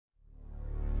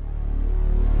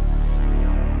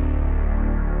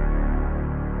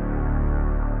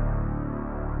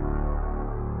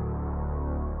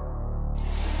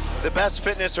The best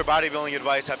fitness or bodybuilding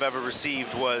advice I've ever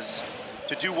received was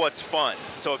to do what's fun.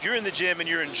 So if you're in the gym and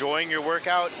you're enjoying your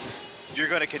workout, you're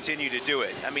going to continue to do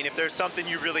it. I mean, if there's something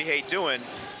you really hate doing,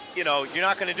 you know, you're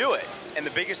not going to do it. And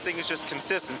the biggest thing is just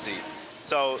consistency.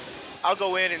 So I'll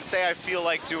go in and say I feel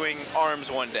like doing arms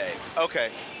one day.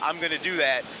 Okay, I'm going to do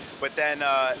that. But then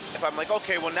if I'm like,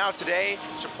 okay, well now today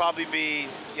should probably be,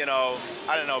 you know,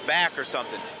 I don't know, back or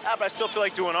something. Ah, but I still feel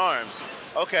like doing arms.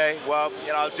 Okay, well,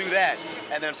 you know, I'll do that.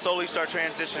 And then slowly start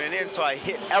transitioning in so I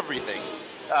hit everything.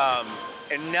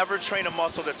 And never train a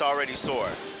muscle that's already sore.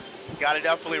 Got to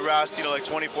definitely rest, you know, like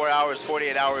 24 hours,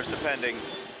 48 hours, depending.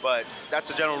 But that's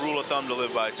the general rule of thumb to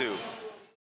live by too.